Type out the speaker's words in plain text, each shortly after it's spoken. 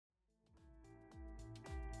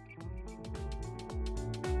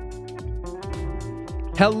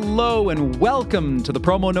Hello and welcome to the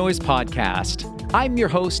Promo Noise Podcast. I'm your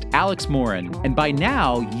host, Alex Morin, and by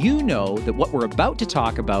now you know that what we're about to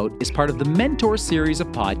talk about is part of the Mentor series of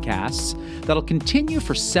podcasts that'll continue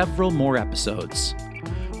for several more episodes.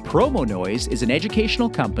 Promo Noise is an educational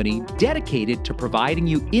company dedicated to providing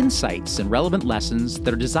you insights and relevant lessons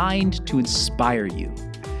that are designed to inspire you.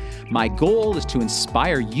 My goal is to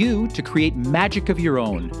inspire you to create magic of your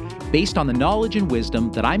own, based on the knowledge and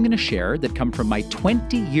wisdom that I'm going to share that come from my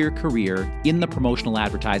 20-year career in the promotional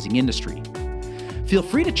advertising industry. Feel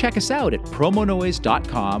free to check us out at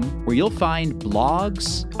promonoise.com, where you'll find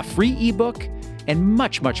blogs, a free ebook, and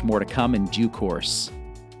much, much more to come in due course.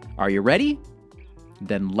 Are you ready?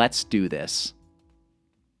 Then let's do this.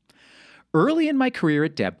 Early in my career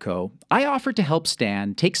at Debco, I offered to help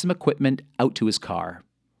Stan take some equipment out to his car.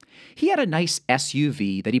 He had a nice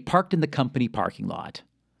SUV that he parked in the company parking lot.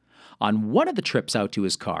 On one of the trips out to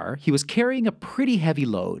his car, he was carrying a pretty heavy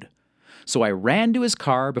load. So I ran to his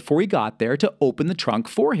car before he got there to open the trunk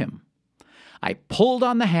for him. I pulled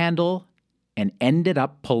on the handle and ended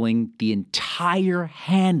up pulling the entire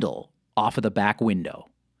handle off of the back window.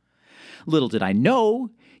 Little did I know,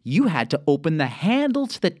 you had to open the handle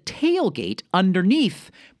to the tailgate underneath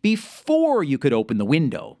before you could open the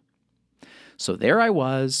window. So there I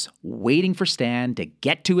was, waiting for Stan to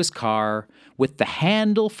get to his car with the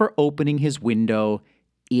handle for opening his window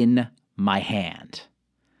in my hand.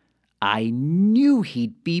 I knew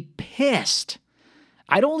he'd be pissed.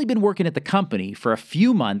 I'd only been working at the company for a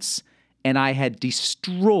few months, and I had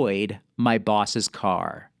destroyed my boss's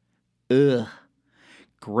car. Ugh.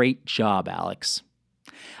 Great job, Alex.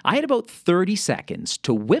 I had about 30 seconds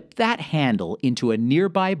to whip that handle into a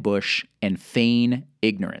nearby bush and feign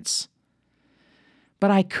ignorance. But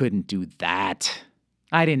I couldn't do that.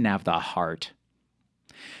 I didn't have the heart.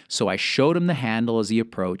 So I showed him the handle as he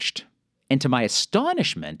approached, and to my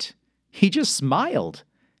astonishment, he just smiled,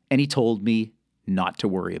 and he told me not to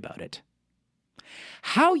worry about it.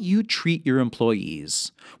 How you treat your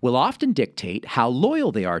employees will often dictate how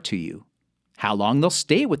loyal they are to you, how long they'll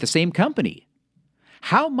stay with the same company,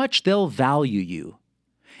 how much they'll value you,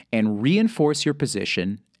 and reinforce your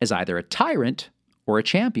position as either a tyrant or a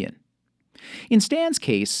champion. In Stan's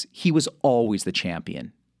case, he was always the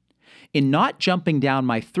champion. In not jumping down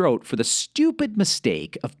my throat for the stupid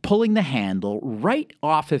mistake of pulling the handle right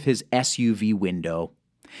off of his SUV window,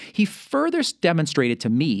 he further demonstrated to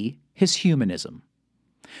me his humanism.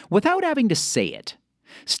 Without having to say it,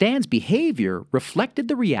 Stan's behavior reflected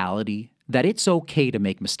the reality that it's okay to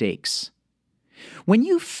make mistakes. When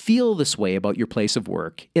you feel this way about your place of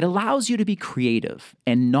work, it allows you to be creative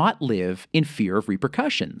and not live in fear of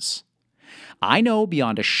repercussions. I know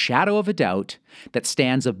beyond a shadow of a doubt that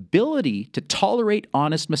Stan's ability to tolerate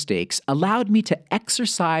honest mistakes allowed me to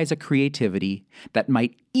exercise a creativity that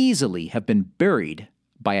might easily have been buried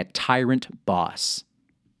by a tyrant boss.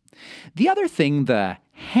 The other thing the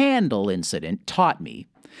handle incident taught me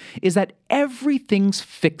is that everything's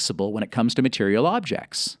fixable when it comes to material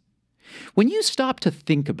objects. When you stop to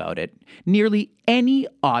think about it, nearly any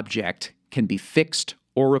object can be fixed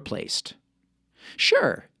or replaced.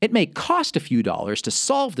 Sure, it may cost a few dollars to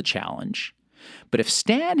solve the challenge, but if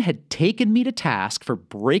Stan had taken me to task for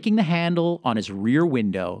breaking the handle on his rear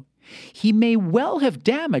window, he may well have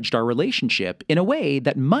damaged our relationship in a way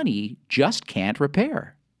that money just can't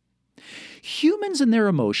repair. Humans and their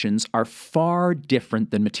emotions are far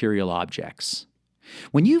different than material objects.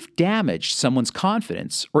 When you've damaged someone's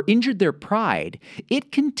confidence or injured their pride,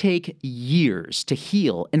 it can take years to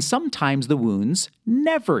heal, and sometimes the wounds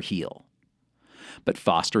never heal. But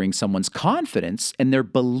fostering someone's confidence and their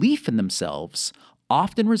belief in themselves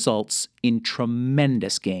often results in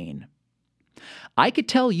tremendous gain. I could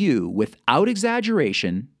tell you, without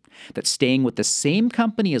exaggeration, that staying with the same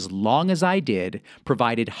company as long as I did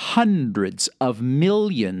provided hundreds of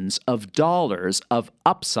millions of dollars of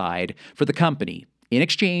upside for the company in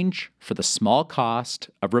exchange for the small cost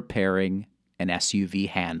of repairing an SUV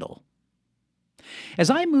handle. As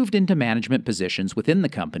I moved into management positions within the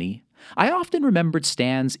company, I often remembered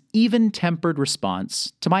Stan's even-tempered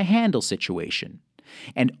response to my handle situation,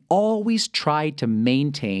 and always tried to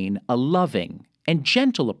maintain a loving and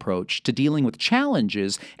gentle approach to dealing with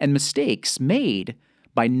challenges and mistakes made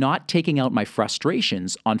by not taking out my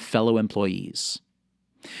frustrations on fellow employees.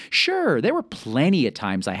 Sure, there were plenty of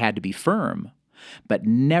times I had to be firm, but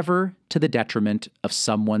never to the detriment of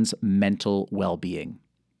someone's mental well-being.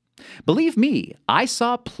 Believe me, I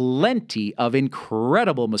saw plenty of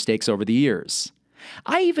incredible mistakes over the years.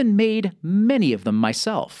 I even made many of them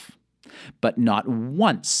myself. But not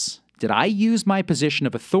once did I use my position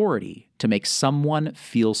of authority to make someone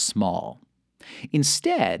feel small.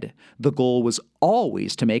 Instead, the goal was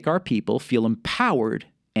always to make our people feel empowered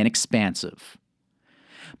and expansive.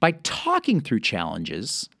 By talking through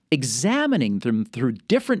challenges, examining them through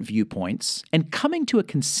different viewpoints, and coming to a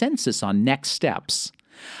consensus on next steps,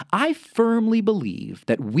 I firmly believe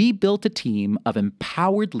that we built a team of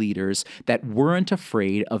empowered leaders that weren't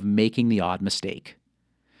afraid of making the odd mistake.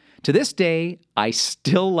 To this day, I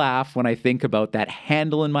still laugh when I think about that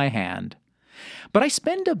handle in my hand. But I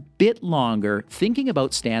spend a bit longer thinking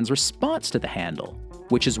about Stan's response to the handle,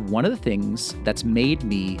 which is one of the things that's made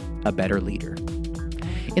me a better leader.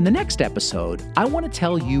 In the next episode, I want to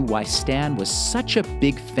tell you why Stan was such a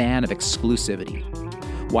big fan of exclusivity,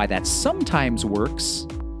 why that sometimes works,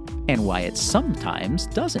 and why it sometimes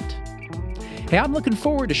doesn't. Hey, I'm looking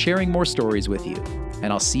forward to sharing more stories with you,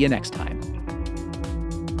 and I'll see you next time.